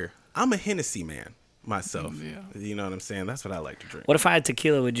hard liquor. I'm a Hennessy man myself. Yeah. You know what I'm saying? That's what I like to drink. What if I had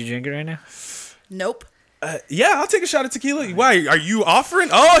tequila? Would you drink it right now? Nope. Yeah, I'll take a shot of tequila. Why are you offering?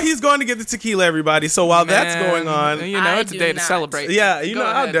 Oh, he's going to get the tequila, everybody. So while that's Man, going on, you know, I it's a do day to not. celebrate. yeah, you Go know,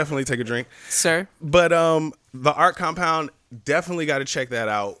 I'll ahead, definitely take a drink. sir. But the art compound, definitely got to check that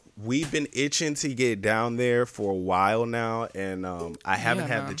out. We've been itching to get down there for a while now, and I haven't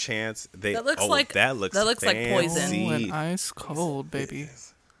Yeah, had man. the chance. That looks like poison. fancy. Oh, and ice cold, baby.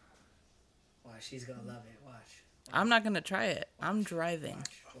 Watch, she's gonna love it. Watch, I'm not gonna try it. I'm driving.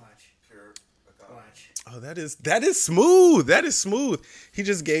 watch. Oh, that is smooth. That is smooth. He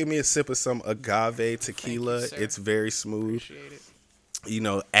just gave me a sip of some agave tequila. sir. It's very smooth. Appreciate it. You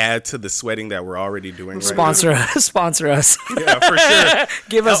know, add to the sweating that we're already doing. Right Sponsor us. Sponsor us. now. Yeah, for sure.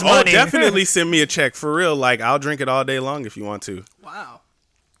 Give us Oh, money. definitely send me a check for real. Like, I'll drink it all day long if you want to. Wow.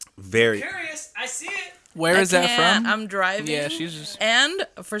 Very. Curious. I see it. Where is that can't. from? I'm driving. Yeah, she's just- And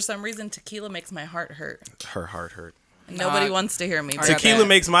for some reason, tequila makes my heart hurt. Her heart hurt. Nobody Nah, wants to hear me. I got Tequila that.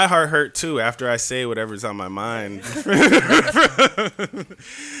 makes my heart hurt too after I say whatever's on my mind.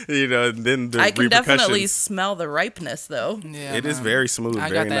 You know, then the I can definitely repercussions. smell the ripeness, though. Yeah, It is man. very smooth, I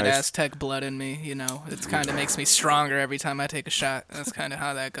very got that nice. Aztec blood in me, you know. It kind of makes me stronger every time I take a shot. That's kind of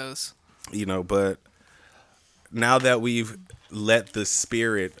how that goes. You know, but now that we've let the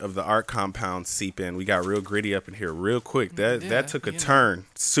spirit of the art compound seep in, we got real gritty up in here real quick. Yeah, That took a you know. turn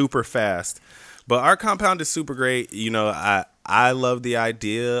super fast. But art compound is super great. You know, I love the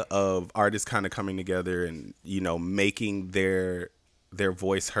idea of artists kind of coming together and, you know, making their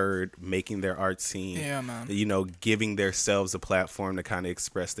voice heard, making their art seen. Yeah, man. You know, giving themselves a platform to kind of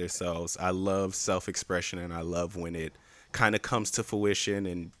express themselves. I love self-expression, and I love when it kind of comes to fruition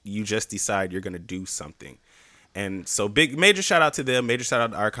and you just decide you're going to do something. And so major shout out to them, major shout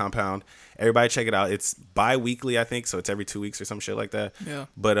out to Art Compound. Everybody check it out. It's bi-weekly, I think, so it's every 2 weeks or some shit like that. Yeah.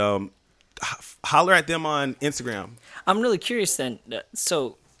 But holler at them on Instagram. I'm really curious then.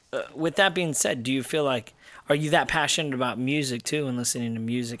 So, with that being said, do you feel like, are you that passionate about music too, and listening to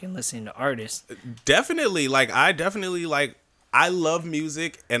music and listening to artists? Definitely. I love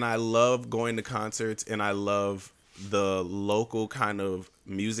music, and I love going to concerts, and I love the local kind of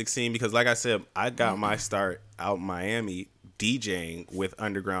music scene because, like I said, I got my start out in Miami DJing with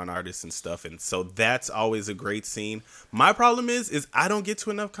underground artists and stuff, and so that's always a great scene. My problem is I don't get to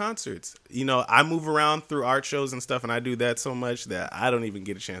enough concerts. You know, I move around through art shows and stuff, and I do that so much that I don't even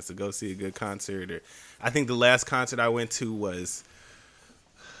get a chance to go see a good concert. Or I think the last concert I went to was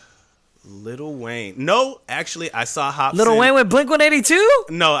Lil Wayne. No, actually, I saw Hopsin. Little Wayne with Blink 182?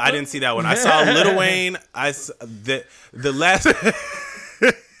 No, I didn't see that one. I saw Lil Wayne. The last.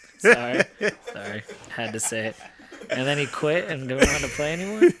 Sorry, had to say it. And then he quit and didn't want to play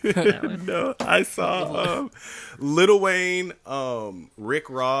anymore. That one? No, I saw Lil Wayne, Rick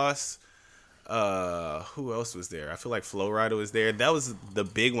Ross. Who else was there? I feel like Flo Rida was there. That was the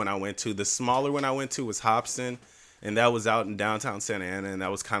big one I went to. The smaller one I went to was Hopsin, and that was out in downtown Santa Ana, and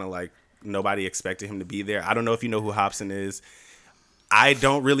that was kind of like nobody expected him to be there. I don't know if you know who Hopsin is. I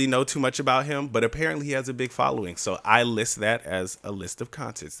don't really know too much about him, but apparently he has a big following. So I list that as a list of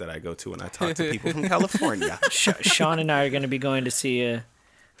concerts that I go to when I talk to people from California. Sean and I are going to be going to see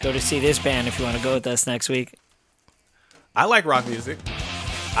this band if you want to go with us next week. I like rock music.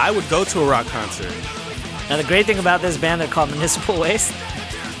 I would go to a rock concert. Now the great thing about this band, they're called Municipal Waste.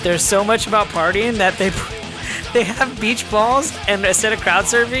 There's so much about partying that they have beach balls, and instead of crowd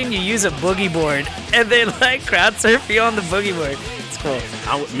surfing, you use a boogie board, and they like crowd surf you on the boogie board. It's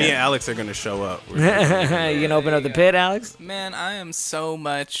cool. Me and Alex are gonna show up. You can open up the pit, Alex? Man, I am so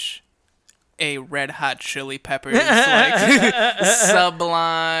much a Red Hot Chili Peppers, like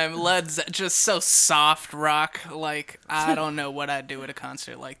Sublime, just so soft rock. Like, I don't know what I'd do at a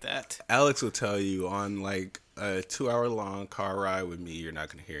concert like that. Alex will tell you on like a 2-hour-long car ride with me, you're not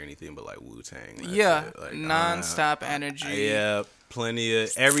gonna hear anything but like Wu-Tang. Yeah, like, non-stop energy. Yeah, plenty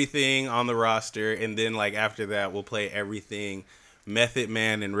of everything on the roster, and then like after that, we'll play everything Method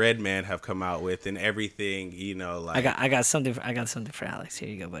Man and Redman have come out with, and everything, you know, like I got something for Alex. Here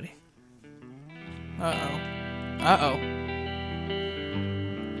you go, buddy. Uh-oh.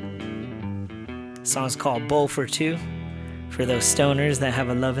 Song's called Bowl for Two, for those stoners that have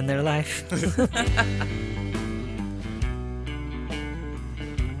a love in their life.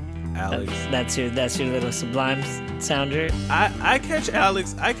 Alex. That's your little Sublime sounder. I catch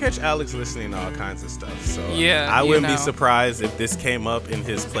Alex listening to all kinds of stuff. So Yeah, I you wouldn't know. be surprised if this came up in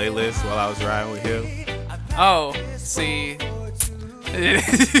his playlist while I was riding with him. Oh, see.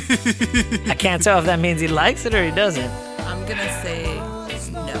 I can't tell if that means he likes it or he doesn't. I'm gonna say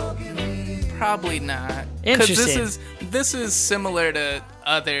no. Probably not. Interesting. This is similar to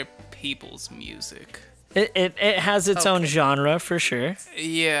other people's music. It has its own genre for sure.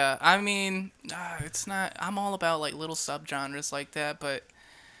 Yeah, I mean, it's not. I'm all about like little subgenres like that, but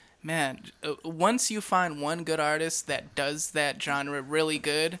man, once you find one good artist that does that genre really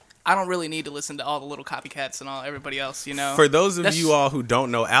good, I don't really need to listen to all the little copycats and all everybody else, you know. For those of you all who don't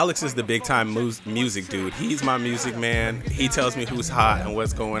know, Alex is the big time music dude. He's my music man. He tells me who's hot and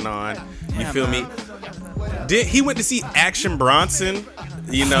what's going on. You feel me? He went to see Action Bronson,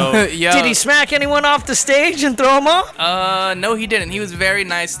 you know. Yo, Did he smack anyone off the stage and throw him off? No, he didn't. He was very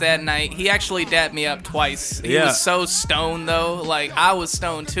nice that night. He actually dapped me up twice. He Yeah. was so stoned though. Like I was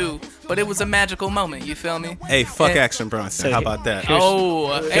stoned too, but it was a magical moment. You feel me? Hey, fuck And- Action Bronson. So How about that?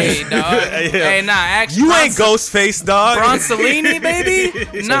 Oh, hey, dog. Hey, nah, actually, You ain't Ghostface, dog. Bronsolini,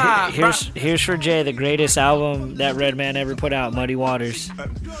 baby. Nah, Here's for Jay, the greatest album that Redman ever put out, Muddy Waters.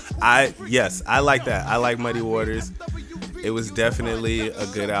 Yes, I like that. I like Muddy Waters. It was definitely a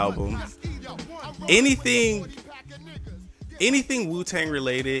good album. Anything Wu-Tang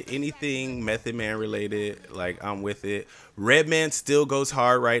related, anything Method Man related, like I'm with it. Redman still goes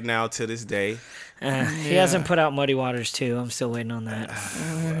hard right now to this day. He hasn't put out Muddy Waters 2. I'm still waiting on that.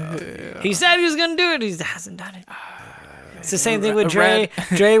 He said he was going to do it. He hasn't done it. It's the same thing with Dre.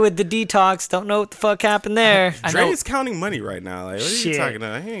 Dre with the Detox. Don't know what the fuck happened there. Dre is counting money right now. Like, what are you Shit. talking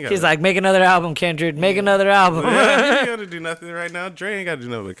about? He ain't He's got like, make another album, Kendrick. Make another album. he ain't got to do nothing right now. Dre ain't got to do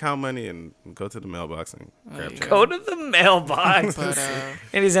nothing but count money and go to the mailbox and grab check. Go to the mailbox. But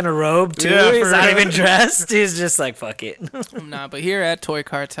And he's in a robe, too. Yeah, He's for not real. even dressed. He's just like, fuck it. nah, but here at Toy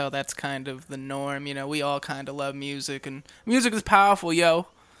Cartel, that's kind of the norm. You know, we all kind of love music, and music is powerful, yo.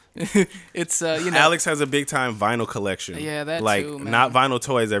 It's you know. Alex has a big time vinyl collection. Yeah, that like too, man. not vinyl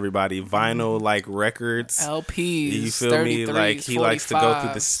toys, everybody. Vinyl like records. LPs, You feel me? 33s, Like he likes to go through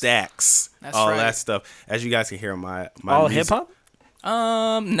the 45s. stacks, That's all right. that stuff. As you guys can hear, my All music- hip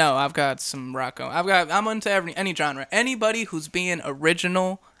hop? No, I've got some rock on. I'm into any genre. Anybody who's being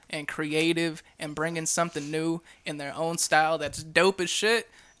original and creative and bringing something new in their own style that's dope as shit.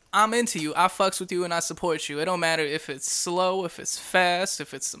 I'm into you. I fucks with you and I support you. It don't matter if it's slow, if it's fast,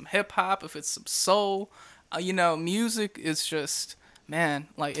 if it's some hip hop, if it's some soul. You know, music is just, man,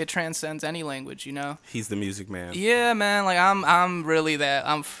 like it transcends any language. You know. He's the music man. Yeah, man. Like I'm really that.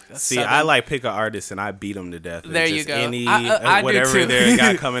 See, I like pick an artist and I beat them to death. There It's you just go. Any I do whatever too. they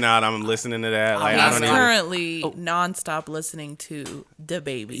got coming out, I'm listening to that. Like I He's don't even. currently nonstop listening to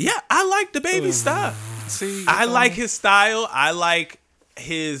DaBaby. Yeah, I like the baby stuff. See, I like his style. I like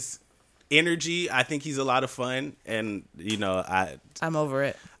his energy. I think he's a lot of fun, and you know, I'm over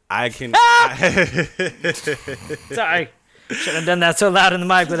it. I can. Sorry. Should have done that so loud in the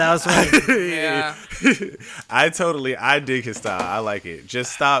mic, but that was funny. Yeah. I dig his style. I like it.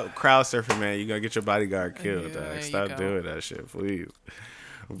 Just stop crowd surfing, man. You're gonna get your bodyguard killed, Yeah, there dog. you Stop go. doing that shit, please.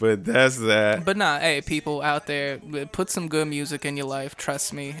 But that's that. But nah, hey, people out there, put some good music in your life.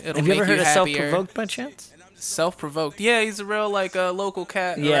 Trust me, it'll Have you make ever heard you of happier. Self-Provoked by chance? Self-provoked. Yeah, he's a real like local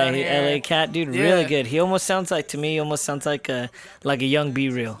cat. Yeah, around he, here. LA Cat, dude, Yeah. really good. He almost sounds like, to me, a young B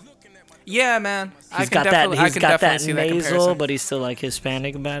Real. Yeah, man. He's got that. He's got that see that nasal, comparison. but he's still like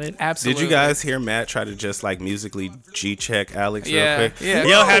Hispanic about it. Absolutely. Did you guys hear Matt try to just like musically G-check Alex Yeah, real quick? yeah.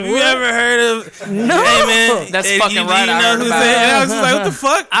 Yo, have you ever heard of? No. Hey man, That's hey, fucking you, right, Do I you know heard who's about that? it. And I was just like, what the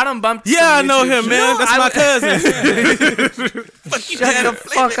fuck? I done bumped. Yeah, some I know YouTube him, shit. man. That's my cousin. Shut the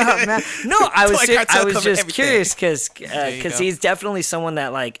fuck up, man. No, I was Toy Cartel just covered everything. curious because you go. he's definitely someone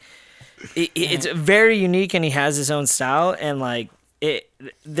that like it's very unique and he has his own style and like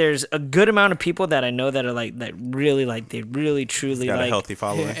there's a good amount of people that I know that are like that really like they really truly Got a like healthy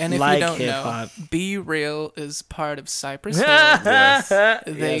following. Yeah, and if like you don't hip-hop. know, Be Real is part of Cypress Hill. Yes.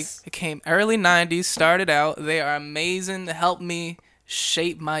 They Yes. came early 90s, started out. They are amazing. Helped me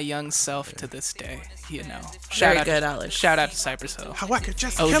shape my young self to this day, you know. Very out good, to, Alex. Shout out to Cypress Hill. How I could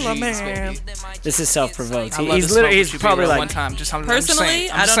just OGs, kill a man. baby. This is self-provoked. I love He's to literally smoke he's with you, Be probably Real, like one time. Just, I'm Personally,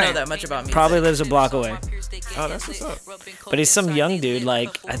 saying, I don't know saying. that much about music. probably lives a block away. Oh, that's what's up. But he's some young dude, like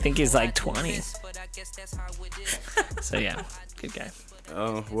I think he's like 20. So yeah, good guy.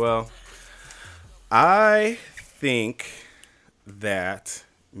 Oh, well, I think that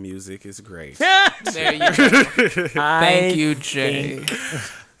music is great. There you go. Thank you, Jay.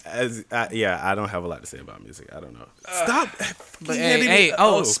 I don't have a lot to say about music. I don't know. Stop. But You hey, can't even-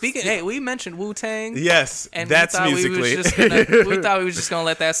 hey, speaking, hey, we mentioned Wu-Tang. Yes, And that's we thought musically. we thought we was just gonna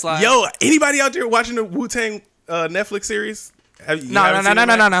let that slide. Yo, anybody out there watching the Wu-Tang Netflix series?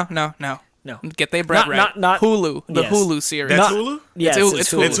 No. Get their bread right. not- Hulu, the yes. Hulu series. That's Not- Hulu? Yes,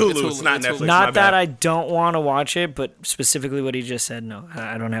 it's Hulu. It's Hulu. It's not It's Netflix. Hulu. My Not bad. that I don't want to watch it, but specifically what he just said. No,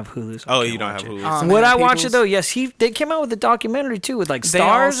 I don't have Hulu. So I Oh, can't you don't watch have it. Hulu. Would man, I watch it people's- though? Yes, they came out with a documentary too with like They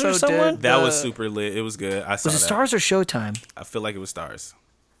Stars or also someone. did- That was the- super lit. It was good. I saw Was it that. Stars or Showtime? I feel like it was Stars.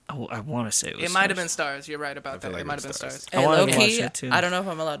 I want to say it was. It might have Stars. been Stars. You're right about feel that. like It it might was have been Stars. Stars. Hey, wanna low watch key, it, too. I don't know if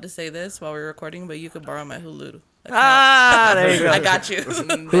I'm allowed to say this while we're recording, but you could borrow my Hulu. Ah, there you go. I got you.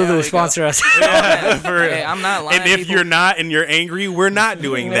 Hulu sponsor us. Hey, I'm not lying. And if people. you're not and you're angry, we're not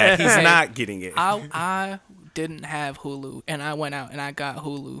doing that. He's not getting it. I didn't have Hulu, and I went out and I got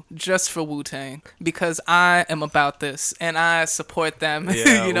Hulu just for Wu-Tang because I am about this and I support them.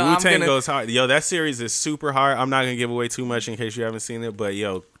 Yeah, you know, I'm Wu-Tang gonna. goes hard. Yo, that series is super hard. I'm not gonna give away too much in case you haven't seen it, but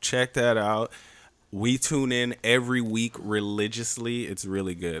yo, check that out. We tune in every week religiously. It's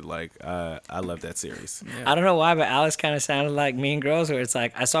really good. Like, I love that series. I don't know why, but Alex kind of sounded like Mean Girls, where it's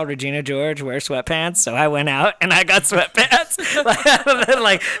like I saw Regina George wear sweatpants, so I went out and I got sweatpants.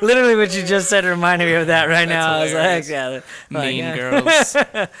 like literally, what you just said reminded me of that right now. I was like, yeah, Mean Girls.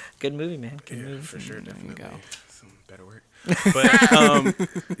 good movie, man. Good movie For sure, definitely. go. Some better word.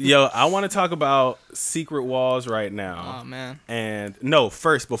 But yo, I want to talk about Secret Walls right now. Oh man. And no,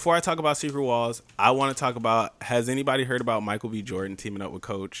 first, before I talk about Secret Walls, I want to talk about, has anybody heard about Michael B. Jordan teaming up with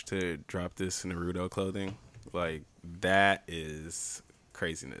Coach to drop this Naruto clothing? Like, that is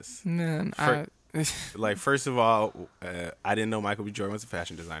craziness. Man, Like, first of all, I didn't know Michael B. Jordan was a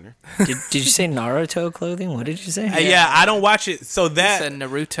fashion designer. Did you say Naruto clothing? What did you say? Yeah, I don't watch it. So said that,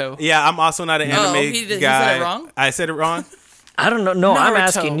 Naruto. yeah, I'm also not an anime he said it guy. wrong? I said it wrong? I don't know. No, I'm Naruto.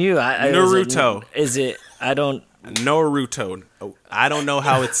 asking you. Naruto. Is it? I don't. Naruto. Oh, I don't know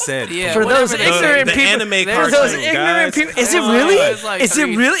how it's said. Yeah, For those whatever they ignorant the people, anime for cartoon, those ignorant guys. people, is it Come on. really? It's like Is it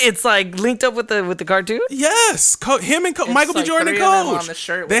three- really? It's like linked up with the cartoon. Yes, him and Michael B. like Jordan and three of them on Coach. the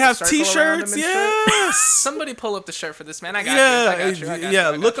shirt They with have the circle around them T-shirts. and shit. Yes. Somebody pull up the shirt for this man. I got you. I got you. I got you. I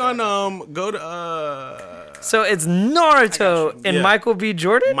got Look you. on go to So it's Naruto and Yeah. Michael B.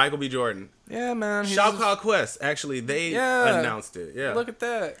 Jordan. Michael B. Jordan. Yeah, man. he's Shop just- Call Quest. Actually, they Yeah. announced it. Yeah. Look at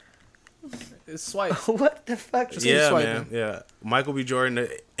that. It's swipe. What the fuck? yeah, swiping. man. Yeah. Michael B. Jordan.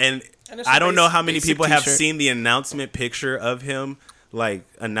 And And it's I a don't know how many basic people have t-shirt. seen the announcement picture of him, like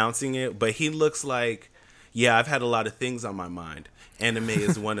announcing it, but he looks like, yeah, I've had a lot of things on my mind. Anime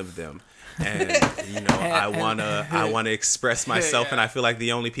is one of them. And I wanna express myself, Yeah. and I feel like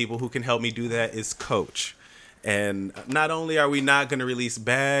the only people who can help me do that is Coach. And not only are we not gonna release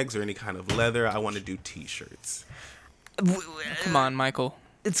bags or any kind of leather, I want to do T-shirts. Come on, Michael.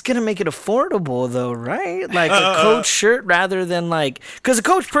 It's gonna make it affordable though, right? Like a Coach shirt rather than because a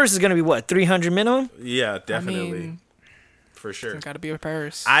Coach purse is gonna be what, 300 minimum? Yeah, definitely, mean, for sure. Got to be a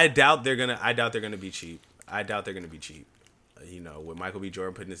purse. I doubt they're gonna be cheap. With Michael B.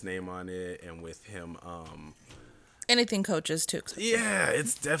 Jordan putting his name on it, and with him, Anything Coach is too expensive. yeah,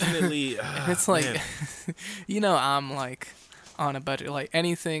 it's definitely. It's like, man. I'm like on a budget. Like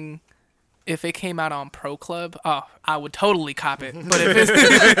anything, if it came out on Pro Club, I would totally cop it. But if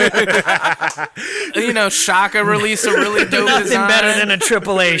it's, Shaka released a really dope Nothing design. better than a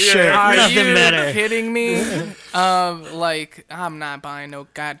AAA shirt. Are Nothing you better. kidding me? I'm not buying no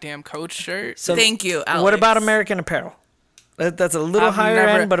goddamn Coach shirt. So Thank you, Alex. what about American Apparel? That's a little I've higher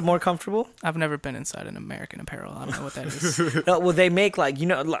never- end, but more comfortable. I've never been inside an American Apparel. I don't know what that is. No, well, they make like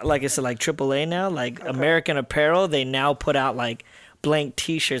I said, like AAA now, like American Apparel. They now put out like blank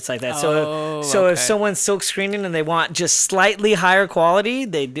T-shirts like that. So if okay. someone's silk screening and they want just slightly higher quality,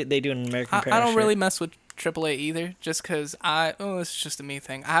 they do an American I Apparel. don't shirt. really mess with AAA either, just because it's just a me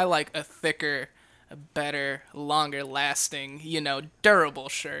thing. I like a thicker better, longer lasting, durable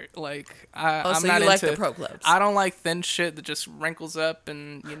shirt. Like I'm so not you like into the Pro Clubs. I don't like thin shit that just wrinkles up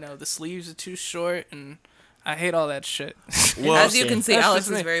and the sleeves are too short, and I hate all that shit. Well, As you can see, That's Alex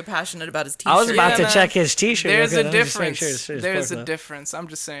just me. is very passionate about his t-shirt. I was about to man. check his t-shirt. There's okay, a let me just make difference. sure it's his There's a Pro Club. difference. I'm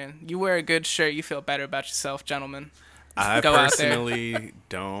just saying. You wear a good shirt, you feel better about yourself, gentlemen. I Go out there. personally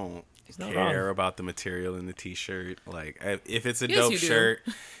don't not care wrong. about the material in the t-shirt. Like if it's a Yes, dope you do. shirt,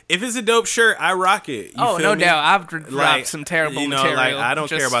 if it's a dope shirt, I rock it. You Oh, feel no me? doubt. I've dropped Like, some terrible you know, material. like I don't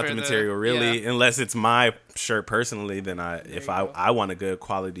just care about for the material really, yeah. unless it's my shirt personally. Then if you go. I want a good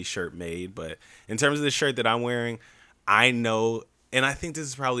quality shirt made. But in terms of the shirt that I'm wearing, I know, and I think this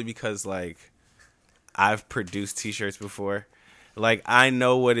is probably because like I've produced t-shirts before. Like I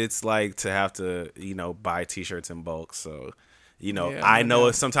know what it's like to have to buy t-shirts in bulk. So Yeah, I no know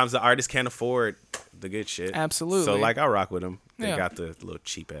doubt. sometimes the artists can't afford the good shit. Absolutely. So like I rock with them. They Yeah. got the little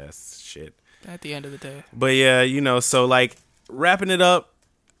cheap ass shit. At the end of the day. But yeah, so like wrapping it up,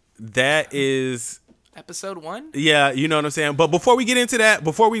 that is Episode 1? yeah, you know what I'm saying? But before we get into that,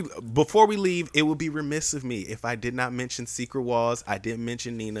 before we leave, it would be remiss of me if I did not mention Secret Walls. I didn't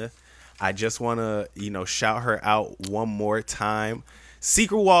mention Nina. I just want to, shout her out one more time.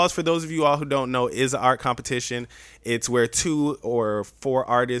 Secret Walls, for those of you all who don't know, is an art competition. It's where 2 or 4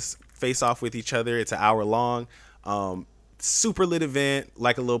 artists face off with each other. It's an hour long. Super lit event,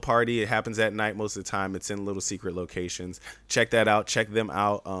 like a little party. It happens at night most of the time. It's in little secret locations. Check that out. Check them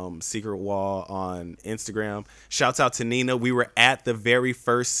out. Secret Wall on Instagram. Shouts out to Nina. We were at the very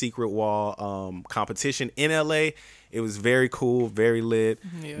first Secret Wall competition in LA. It was very cool, very lit.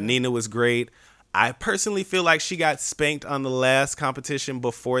 Yeah. Nina was great. I personally feel like she got spanked on the last competition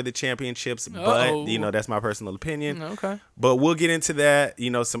before the championships, Uh-oh. but that's my personal opinion. Okay. But we'll get into that,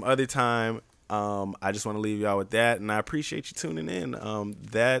 some other time. I just want to leave y'all with that, and I appreciate you tuning in.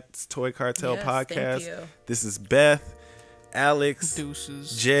 That's Toy Cartel Yes, Podcast. thank you. This is Beth, Alex,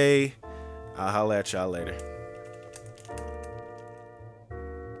 Deuces. Jay. I'll holla at y'all later.